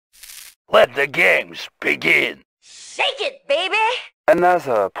Let the games begin. Shake it, baby!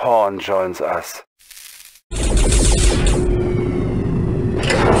 Another pawn joins us.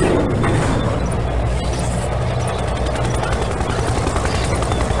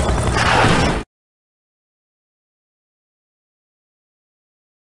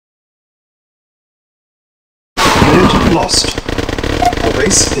 Unit lost. Our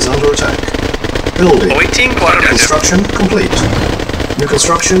base is under attack. Building. Awaiting coordinates. Construction complete. New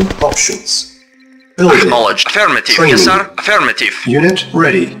construction options. Building. Acknowledged. Affirmative. Training. Yes, sir. Affirmative. Unit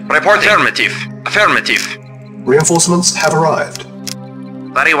ready. Report. Affirmative. Affirmative. Reinforcements have arrived.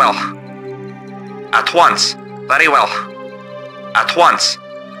 Very well. At once. Very well. At once.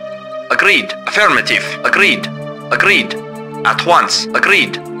 Agreed. Affirmative. Agreed. Agreed. At once.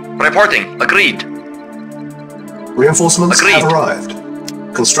 Agreed. Reporting. Agreed. Reinforcements Agreed. have arrived.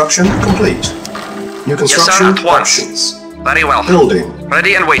 Construction complete. New construction at once. options. Very well. Building.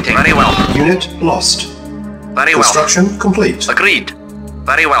 Ready and waiting. Very well. Unit lost. Very well. Construction complete. Agreed.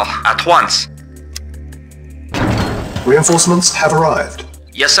 Very well. At once. Reinforcements have arrived.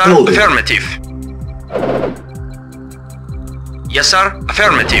 Yes, sir. Building. Affirmative. Yes, sir.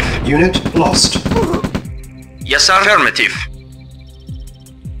 Affirmative. Unit lost. Yes, sir. Affirmative.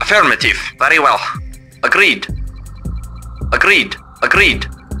 Affirmative. Very well. Agreed. Agreed. Agreed.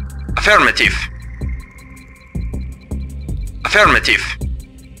 Affirmative. Affirmative.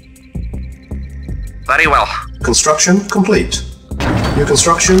 Very well. Construction complete. New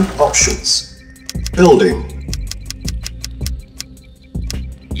construction options. Building.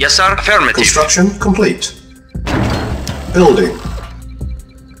 Yes, sir. Affirmative. Construction complete. Building.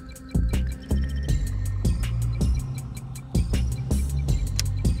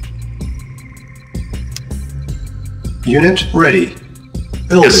 Unit ready.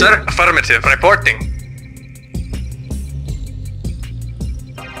 Building. Yes, sir. Affirmative. Reporting.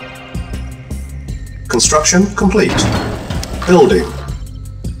 Construction complete. Building.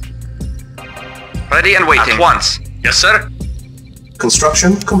 Ready and waiting. At once. Yes, sir.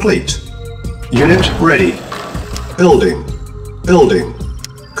 Construction complete. Unit ready. Building. Building.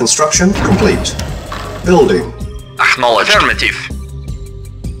 Construction complete. Building. Acknowledged. Affirmative.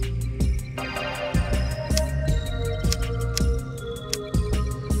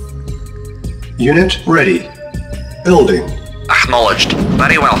 Unit ready. Building. Acknowledged.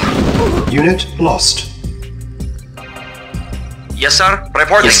 Very well. Unit lost. Yes, sir.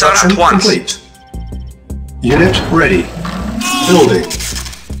 Reporting, sir. Construction At once. complete. Unit ready. Building.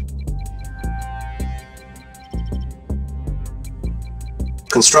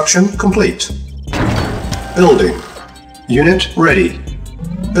 Construction complete. Building. Unit ready.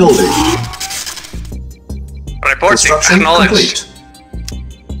 Building. Reporting. Construction Acknowledged. complete.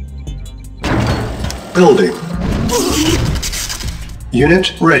 Building.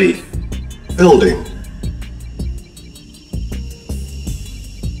 Unit ready. Building.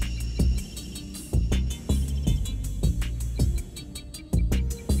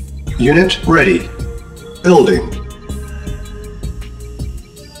 Unit ready. Building.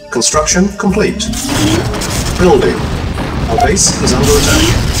 Construction complete. Building. Our base is under attack.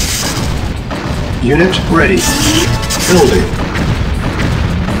 Unit ready. Building.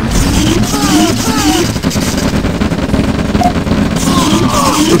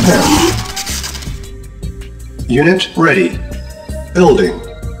 Repair. Unit ready. Building.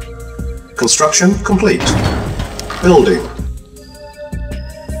 Construction complete. Building.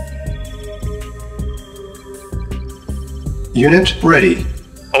 Unit ready.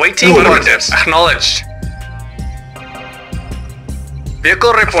 Awaiting Building. coordinates. Acknowledged.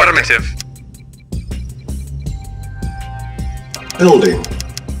 Vehicle report. Affirmative. Building.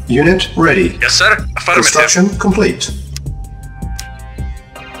 Unit ready. Yes, sir. Affirmative. Construction complete.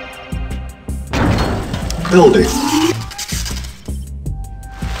 Building.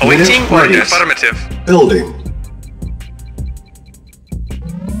 Awaiting Unit coordinates. ready. Affirmative. Building.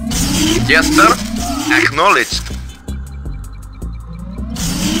 Yes, sir. Acknowledged.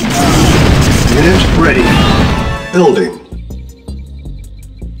 Unit ready. Building.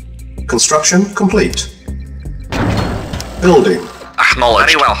 Construction complete. Building. Acknowledged.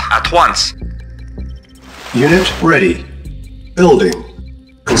 Very well. At once. Unit ready. Building.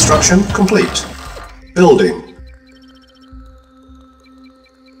 Construction complete. Building.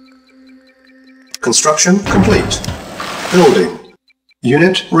 Construction complete. Building.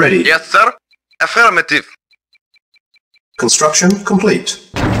 Unit ready. Yes, sir. Affirmative. Construction complete.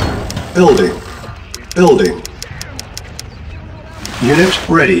 Building. Building. Unit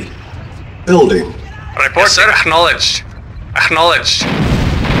ready. Building. Report, yes, sir. Acknowledged. Acknowledged.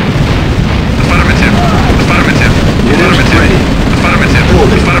 Affirmative. Affirmative. Unit Affirmative. ready. Affirmative.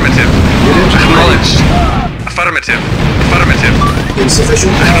 Building. Affirmative. Affirmative. Affirmative.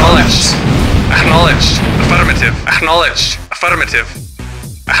 Insufficient Acknowledged. Acknowledged. Affirmative. Acknowledged. Affirmative.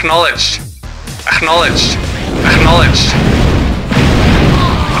 Acknowledged. Acknowledged. Acknowledged.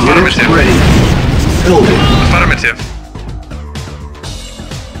 Unit Affirmative. ready. Building. Affirmative.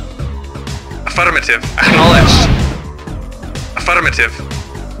 Affirmative. Acknowledged. Affirmative.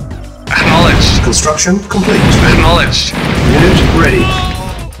 Acknowledged. Construction complete. Acknowledged. Unit ready.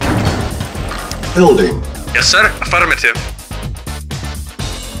 Building. Yes, sir. Affirmative.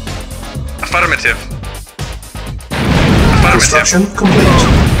 Affirmative. Affirmative. Construction complete.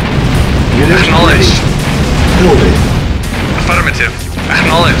 Unit Acknowledged. ready. Building. Affirmative.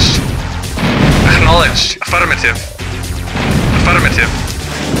 Acknowledged. Acknowledged. Affirmative. Affirmative.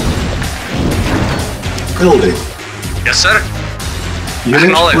 Building. Yes, sir. Unit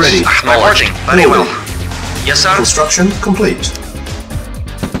Acknowledged. ready. Acknowledging. Very well. Yes, sir. Construction complete.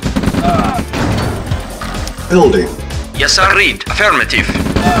 Building. Yes, sir. Agreed. Affirmative.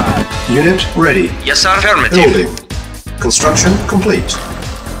 Unit ready. Yes, sir. Affirmative. Building. Construction complete.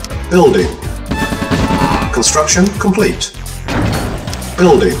 Building. Construction complete.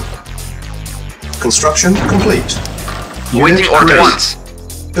 Building. Construction complete. Waiting Unit order ready. once.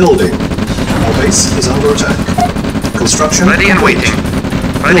 Building. Our base is under attack. Construction Ready and complete.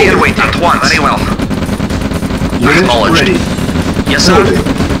 waiting. Ready and waiting. At once. Very well. Unit Acknowledged. ready. Yes, sir. Building.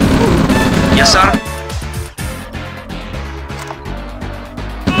 Yes, sir.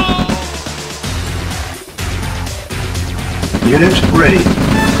 Unit ready.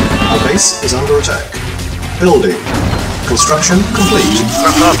 Our base is under attack. Building. Construction complete.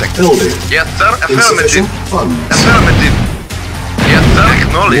 Fantastic. Building. Yes, sir. Insufficient funds. Affirmative. Yes, sir.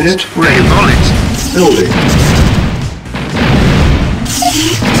 Acknowledged. Unit ready. Acknowledged. Building.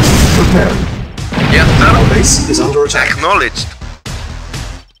 Prepare. Yes, Our sir. base is under attack. Acknowledged.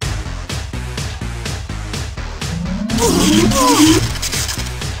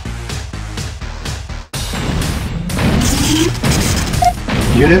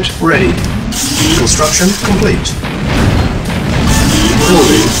 Unit ready. Construction complete.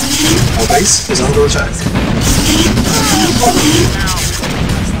 Building. Our base is under attack.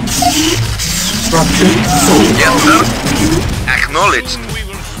 Structure full. Yes, sir. Acknowledged.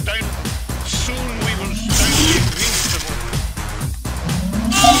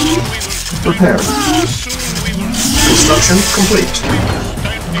 Prepare. Construction complete.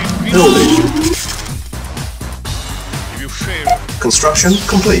 Building. Construction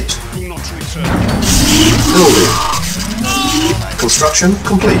complete. Building. Construction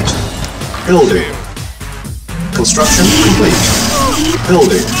complete. Building. Construction complete.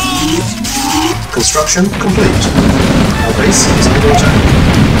 Building. Construction complete. Our base is under attack.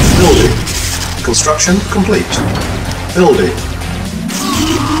 Building. Construction complete. Building.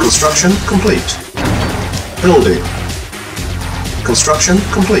 Construction complete. Building. Construction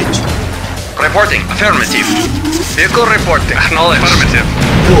complete. Reporting. Affirmative. Vehicle reporting. Acknowledged. Affirmative.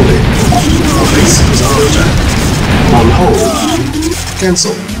 Building. Our base is under attack. On hold.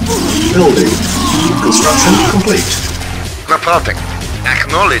 Cancel. Building. Construction complete. Reporting.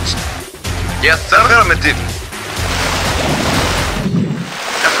 Acknowledged. Yes, sir. Affirmative.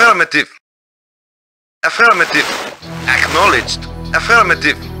 Affirmative. Affirmative. Acknowledged.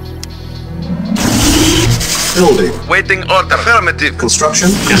 Affirmative. Building. Waiting order. Affirmative. Construction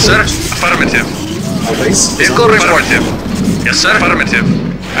complete. Yes, sir. Affirmative. Our base is Vehicle under attack. reported. Yes, sir. Affirmative.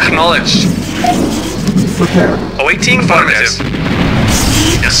 Acknowledged. Prepare. Awaiting affirmative.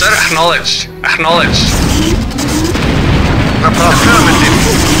 Yes, sir. Acknowledged. Acknowledged. Affirmative.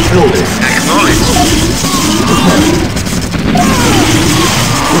 Building. Acknowledged.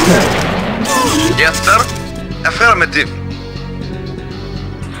 Prepare. Yes, sir. Affirmative.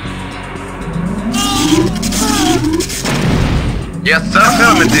 Yes, sir.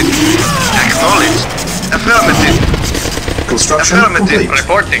 Affirmative. Acknowledged. Affirmative. Construction Affirmative. complete.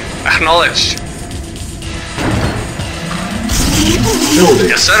 Reporting. Acknowledged. Building.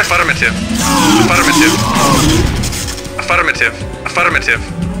 Yes, sir. Affirmative. Affirmative. Affirmative. Affirmative.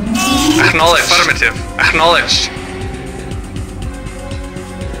 Acknowledged. Affirmative. Acknowledged.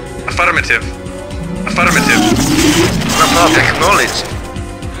 Affirmative. Affirmative. Acknowledged.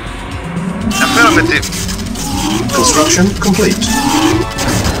 Affirmative. Construction complete.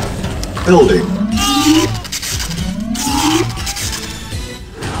 Building.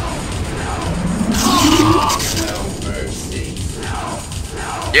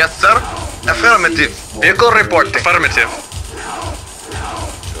 Yes, sir. Affirmative. Vehicle report. Affirmative.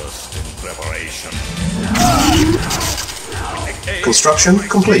 Construction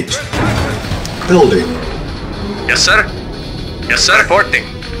complete. Building. Yes, sir. Yes, sir. Reporting.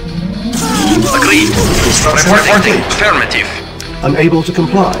 Agreed. Construction Reporting. complete. Affirmative. Unable to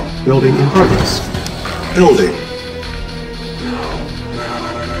comply. Building in progress. Building.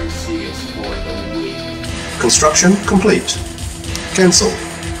 Construction complete. Cancel.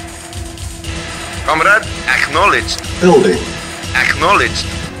 Comrade, acknowledged. Building. Acknowledged.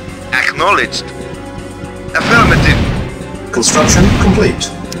 Acknowledged. Affirmative. Construction complete.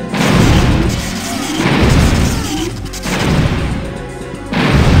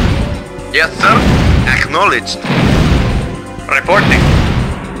 Yes, sir. Acknowledged. Reporting.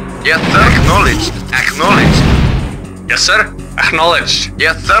 Yes, sir. Acknowledged. Acknowledged. Yes, sir. Acknowledged.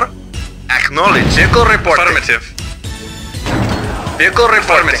 Yes, sir. Acknowledged. Vehicle report. Affirmative. Vehicle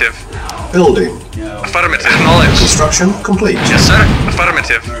affirmative. Building. Affirmative. Acknowledged. Construction complete. Yes, sir.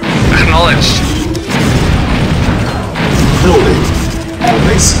 Affirmative. Acknowledged. Building. Our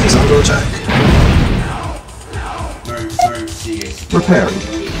base is under attack. Repairing.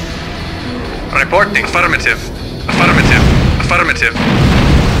 Reporting. Affirmative. Affirmative. Affirmative.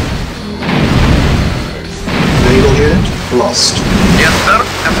 Naval unit lost. Yes, sir.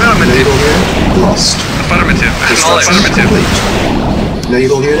 Affirmative. Naval unit lost. Affirmative. Acknowledged. Construction Affirmative. complete.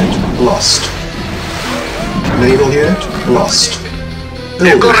 Naval unit lost. Naval unit lost.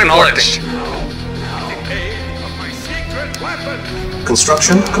 Vehicle Building. acknowledged.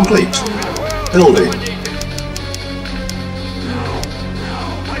 Construction complete. Building.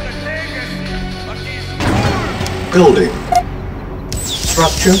 Building.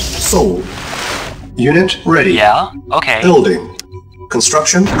 Structure sold. Unit ready. Yeah, okay. Building.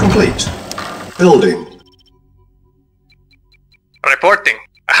 Construction complete. Building. Reporting.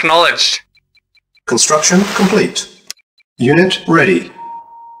 Acknowledged. Construction complete. Unit ready.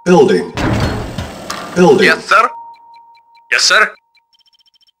 Building. Building. Yes, sir. Yes, sir.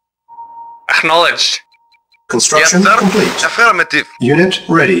 Acknowledged. Construction yes, sir. complete. Affirmative. Unit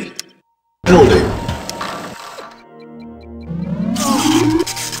ready. Building.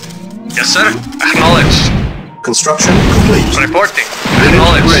 Yes, sir. Acknowledged. Construction complete. Reporting. Unit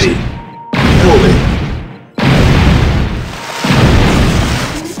Acknowledged. ready. Building.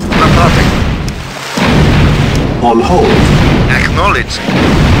 Reporting. On hold. Acknowledged.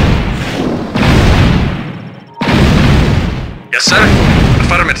 Yes, sir.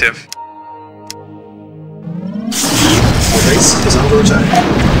 Affirmative. Our base is under attack.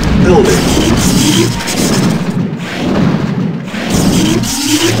 Building.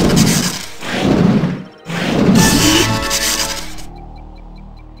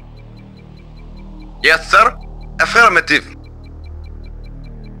 Yes, sir. Affirmative.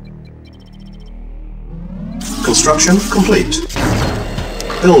 Construction complete.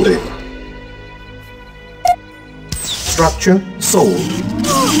 Building. Structure sold.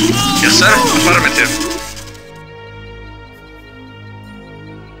 Yes, sir. Affirmative.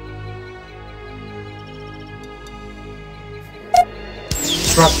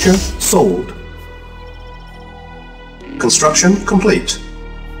 Structure sold. Construction complete.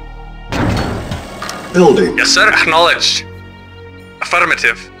 Building. Yes, sir. Acknowledged.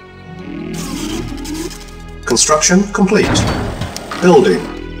 Affirmative. Construction complete. Building.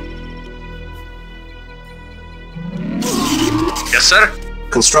 Yes, sir.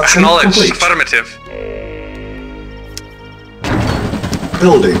 Construction Acknowledged. complete. Affirmative.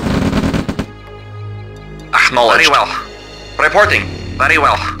 Building. Acknowledged. Very well. Reporting. Very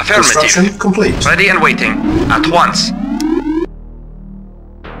well. Affirmative. Construction complete. Ready and waiting. At once.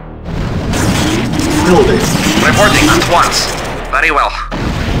 Building. Reporting at once. Very well.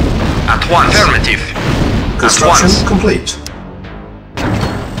 At once. Affirmative. Construction At once. complete.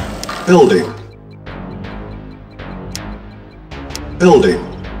 Building. Building.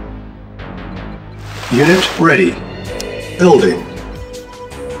 Unit ready. Building.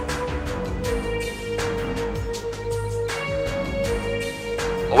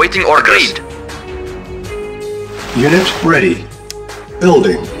 Awaiting orders. Agreed. Unit ready.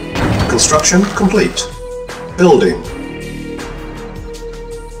 Building. Construction complete. Building.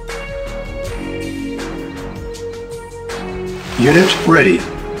 Unit ready.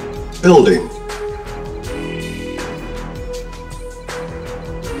 Building.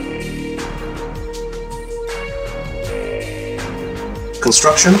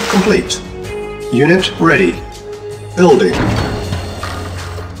 Construction complete. Unit ready. Building.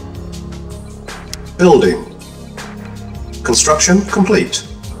 Building. Construction complete.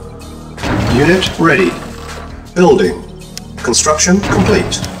 Unit ready. Building. Construction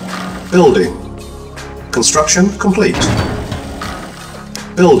complete. Building. Construction complete.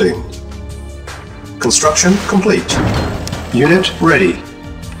 Building. Construction complete. Unit ready.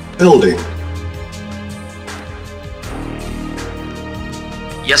 Building.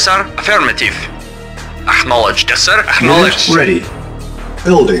 Yes, sir. Affirmative. Acknowledged. Yes, sir. Acknowledged. Unit ready.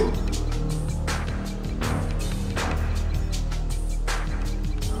 Building.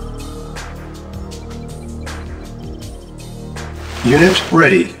 Unit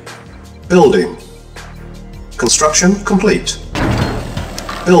ready. Building. Construction complete.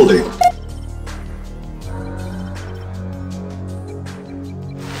 Building.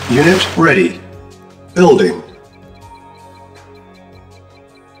 Unit ready. Building.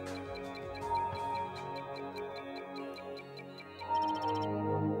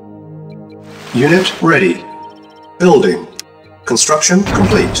 Unit ready. Building. Construction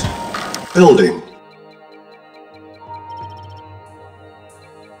complete. Building.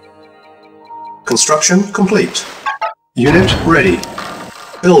 Construction complete. Unit ready.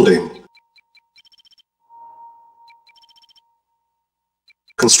 Building.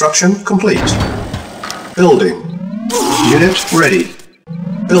 Construction complete. Building. Unit ready.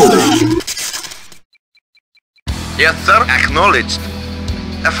 Building. Yes, sir. Acknowledged.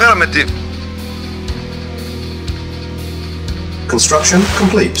 Affirmative. Construction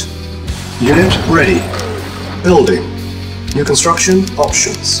complete. Unit ready. Building. New construction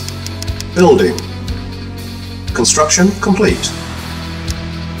options. Building. Construction complete.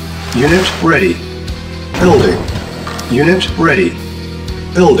 Unit ready. Building. Unit ready.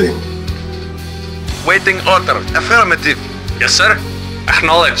 Building. Waiting order. Affirmative. Yes, sir.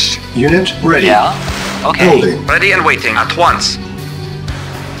 Acknowledged. Unit ready. Yeah? Okay. Building. Ready and waiting at once.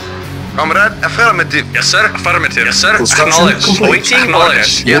 Comrade, affirmative. Yes, sir. Affirmative. Yes, sir. Construction Acknowledged. complete. Waiting.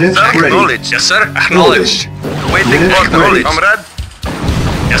 Acknowledged. Yes, Unit sir. ready. Acknowledged. Yes, sir. Acknowledged. Waiting Unit order. ready. Comrade.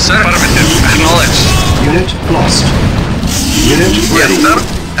 Yes, sir. Affirmative. Acknowledged. Unit lost. Unit ready. Yes, sir.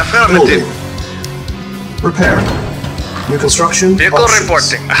 Affirmative. Building. Repair. New construction Vehicle options.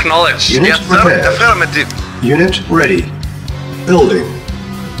 reporting. Acknowledged. Unit Yes, sir. repaired. Affirmative. Unit ready. Building.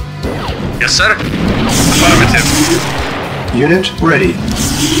 Yes, sir. Affirmative. Unit ready.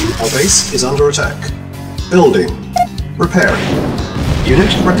 Our base is under attack. Building. Repairing. Unit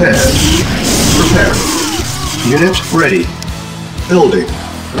repaired. Repairing. Unit ready. Building.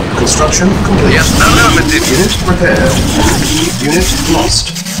 Construction complete. Yes, affirmative. Unit repaired. Unit lost.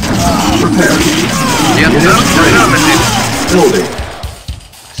 Repairing. Yes, Unit sir. ready. Affirmative. Building.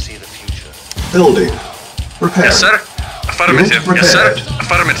 See the future. Building. Repairing. Yes, sir. Affirmative. Unit Yes, sir. repaired.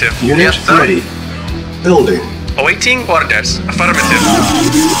 Affirmative. Unit Yes, sir. ready. Building. Awaiting orders. Affirmative.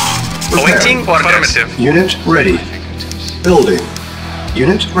 Repairing. Awaiting orders. Affirmative. Unit ready. Building.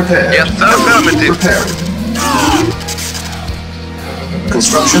 Unit repaired. Yes, sir. Affirmative. Repairing.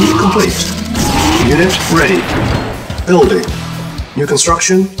 Construction complete. Unit ready. Building. New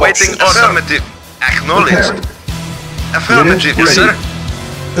construction Waiting options. affirmative. Acknowledged. Repairing. Affirmative. Unit Yes, ready.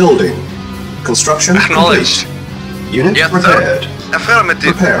 sir. Building. Construction Acknowledged. complete. Unit Yes, sir. repaired.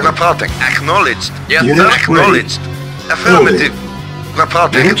 Affirmative. Repairing. Reporting. Acknowledged. Yes, Unit sir. ready. Acknowledged. Affirmative.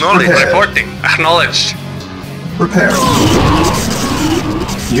 Reporting. Unit Acknowledged. prepared. Reporting. Acknowledged. Repairing.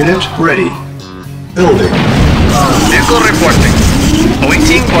 Unit ready. Building. Vehicle reporting.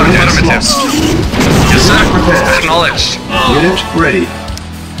 Awaiting orders. Unit Affirmative. lost. Yes, sir. Unit prepared. Acknowledged. Unit ready.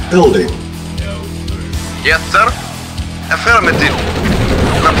 Building. Yes, sir. Affirmative.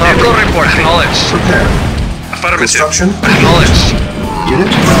 Vehicle Vehicle report. Acknowledged. Preparing. Affirmative. Construction Acknowledged.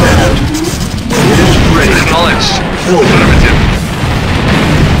 Unit prepared. Unit ready. Acknowledged. Building. Affirmative.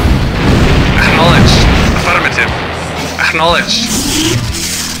 Acknowledged. Affirmative. Acknowledged.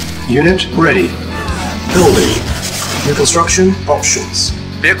 Unit ready. Building. New construction options.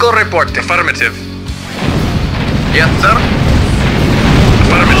 Vehicle report. Affirmative. Yes, sir.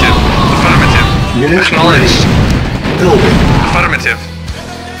 Affirmative. Affirmative. Unit Acknowledged. ready. Building. Affirmative.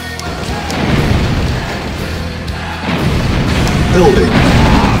 Building.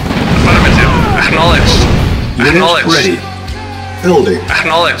 Affirmative. Acknowledged. Unit Acknowledged. ready. Building.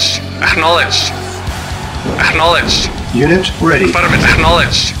 Acknowledged. Acknowledged. Acknowledged. Unit ready. Affirmative.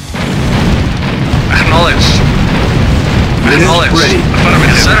 Acknowledged. Acknowledged. Unit Acknowledged. ready.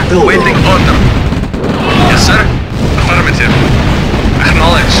 Affirmative. Yes, sir. Building. Waiting order. Yes, sir. Affirmative.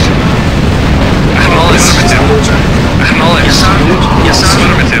 Acknowledged. Acknowledged. Is under Affirmative. attack. Acknowledged. Yes, sir. Yes, sir.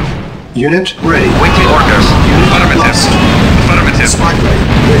 Affirmative. Unit ready. Waiting orders. Unit Affirmative. lost. Affirmative. Spy plane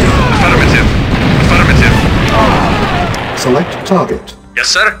ready. Affirmative. Affirmative. Select target. Yes,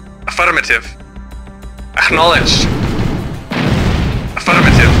 sir. Affirmative. Acknowledged.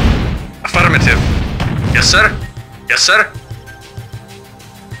 Affirmative. Affirmative. Yes, sir. Yes, sir.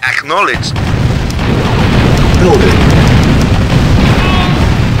 Acknowledged. Building.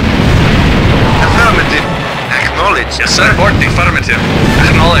 Affirmative. Acknowledged. Yes, sir. Reporting. Affirmative.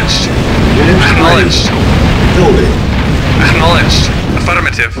 Acknowledged. Unit Acknowledged. ready. Building. Acknowledged.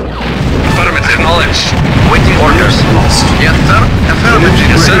 Affirmative. Affirmative. Acknowledged. Waiting orders. Lost. Yes, sir. Affirmative.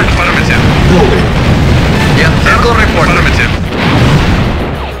 Yes, sir. Ready. Affirmative. Building. Yes, sir. Vehicle report. Affirmative.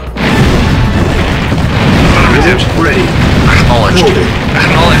 Affirmative. Unit ready. Acknowledged. Building.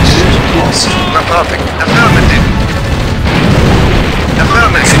 Acknowledged. Unit lost. No topic. Affirmative.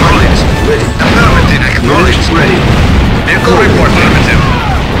 Affirmative. Acknowledged. Ready. Affirmative. Unit Acknowledged. ready. Vehicle report. Affirmative.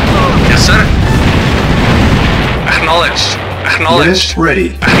 Yes, sir. Acknowledged. Acknowledged. Unit ready.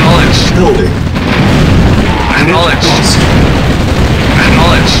 Acknowledged. Building. Acknowledged. Unit lost.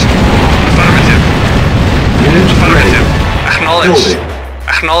 Acknowledged. Affirmative. Unit Affirmative. ready. Acknowledged. Building.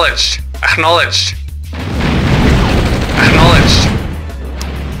 Acknowledged. Acknowledged. Acknowledged.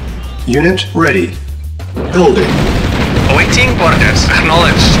 Unit ready. Building. Awaiting orders.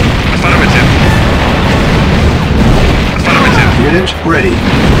 Acknowledged. Affirmative. Affirmative. Unit ready.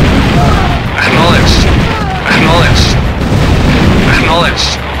 Acknowledged. Acknowledged.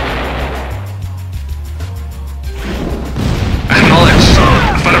 Acknowledged. Acknowledged.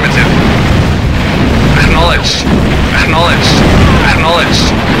 Affirmative. Acknowledged. Acknowledged. Acknowledged.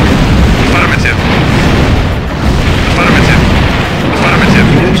 Affirmative. Affirmative. Affirmative.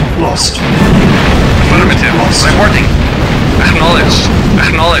 Unit lost. Affirmative. Lost. Reporting. Acknowledged.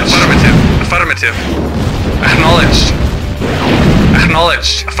 Acknowledged. Affirmative. Affirmative. Acknowledged.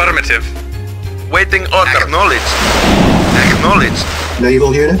 Acknowledged. Affirmative. Waiting order. Acknowledged. Acknowledged.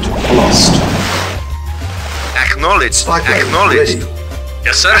 Naval unit lost. Acknowledged. Spy plane Acknowledged. ready.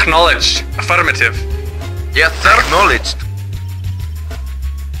 Yes, sir. Acknowledged. Affirmative. Yes, sir. Acknowledged.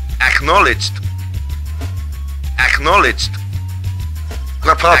 Acknowledged. Acknowledged.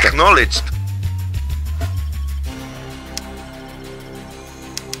 Acknowledged.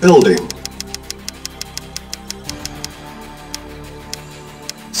 Building.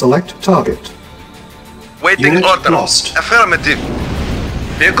 Select target. Waiting Unit order. lost. Affirmative.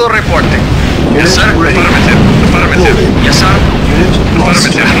 Vehicle reporting. Unit Yes, sir. ready. Affirmative. Affirmative. Building. Yes, sir. Unit lost.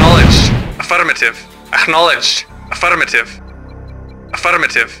 Affirmative. Acknowledged. Affirmative. Acknowledged. Affirmative.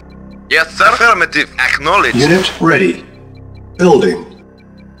 Affirmative. Yes, sir. Affirmative. Acknowledged. Unit ready. Building.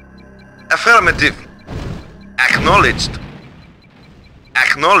 Affirmative. Acknowledged.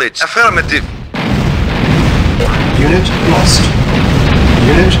 Acknowledged. Affirmative. Unit lost.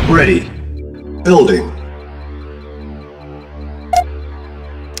 Unit ready. Building.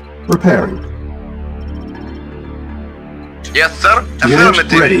 Repairing. Yes, sir. Unit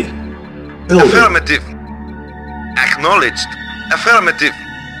Affirmative. ready. Building. Affirmative. Acknowledged. Affirmative.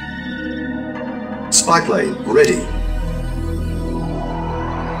 Spy plane ready.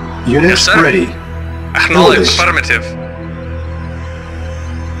 Unit Yes, sir. ready. Acknowledged. Building. Affirmative.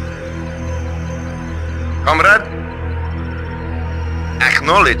 Comrade.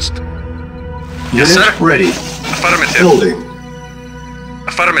 Acknowledged. Unit Yes, sir. ready. Affirmative. Building.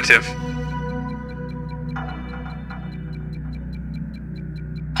 Affirmative.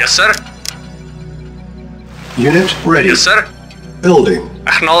 Yes, sir. Unit ready. Yes, sir. Building.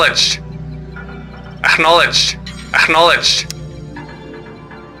 Acknowledged. Acknowledged. Acknowledged.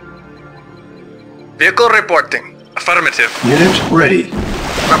 Vehicle reporting. Affirmative. Unit ready.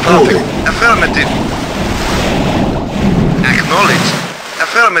 Reporting. Building. Affirmative. Acknowledged.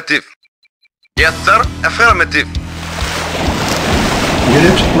 Affirmative. Yes, sir. Affirmative.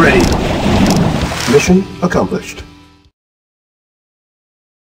 Unit ready. Mission accomplished.